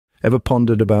Ever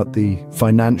pondered about the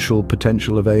financial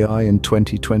potential of AI in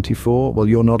 2024? Well,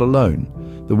 you're not alone.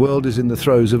 The world is in the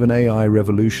throes of an AI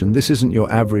revolution. This isn't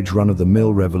your average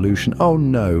run-of-the-mill revolution. Oh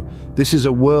no, this is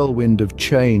a whirlwind of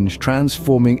change,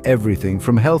 transforming everything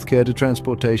from healthcare to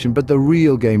transportation. But the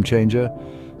real game changer,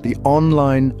 the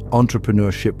online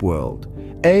entrepreneurship world.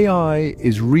 AI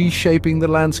is reshaping the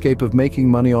landscape of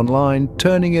making money online,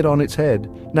 turning it on its head.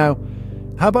 Now,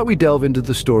 how about we delve into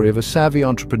the story of a savvy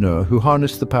entrepreneur who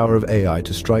harnessed the power of AI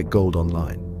to strike gold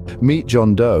online? Meet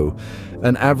John Doe,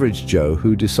 an average Joe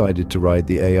who decided to ride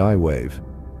the AI wave.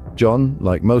 John,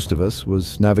 like most of us,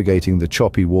 was navigating the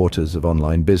choppy waters of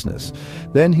online business.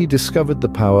 Then he discovered the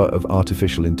power of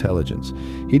artificial intelligence.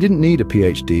 He didn't need a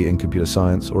PhD in computer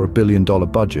science or $1 billion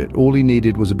budget. All he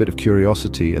needed was a bit of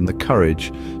curiosity and the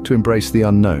courage to embrace the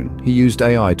unknown. He used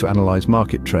AI to analyze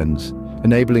market trends,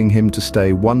 enabling him to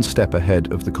stay one step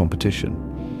ahead of the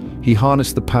competition. He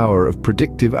harnessed the power of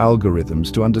predictive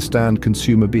algorithms to understand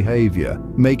consumer behavior,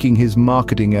 making his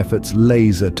marketing efforts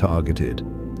laser-targeted.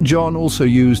 John also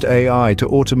used AI to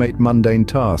automate mundane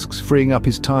tasks, freeing up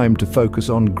his time to focus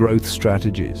on growth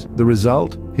strategies. The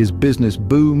result? His business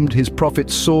boomed, his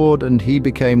profits soared, and he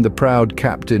became the proud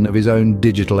captain of his own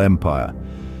digital empire.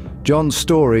 John's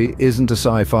story isn't a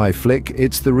sci-fi flick,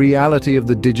 it's the reality of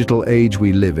the digital age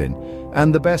we live in.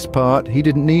 And the best part, he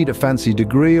didn't need a fancy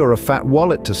degree or a fat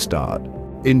wallet to start.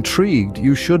 Intrigued,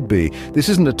 you should be. This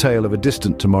isn't a tale of a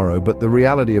distant tomorrow, but the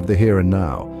reality of the here and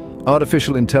now.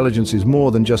 Artificial intelligence is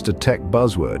more than just a tech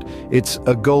buzzword. It's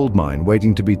a goldmine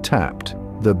waiting to be tapped.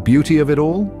 The beauty of it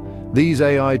all? These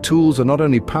AI tools are not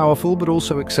only powerful, but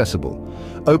also accessible,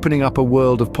 opening up a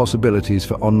world of possibilities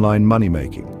for online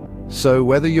money-making. So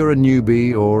whether you're a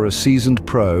newbie or a seasoned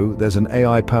pro, there's an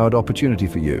AI-powered opportunity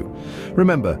for you.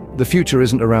 Remember, the future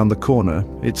isn't around the corner,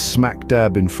 it's smack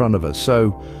dab in front of us.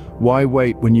 So why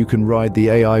wait when you can ride the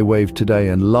AI wave today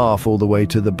and laugh all the way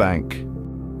to the bank?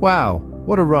 Wow,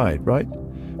 what a ride, right?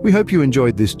 We hope you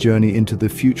enjoyed this journey into the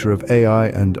future of AI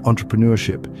and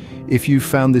entrepreneurship. If you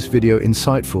found this video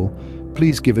insightful,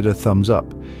 please give it a thumbs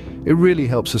up. It really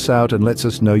helps us out and lets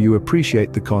us know you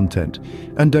appreciate the content.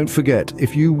 And don't forget,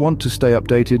 if you want to stay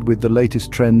updated with the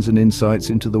latest trends and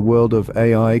insights into the world of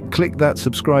AI, click that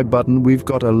subscribe button. We've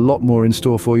got a lot more in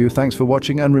store for you. Thanks for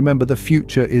watching, and remember, the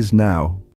future is now.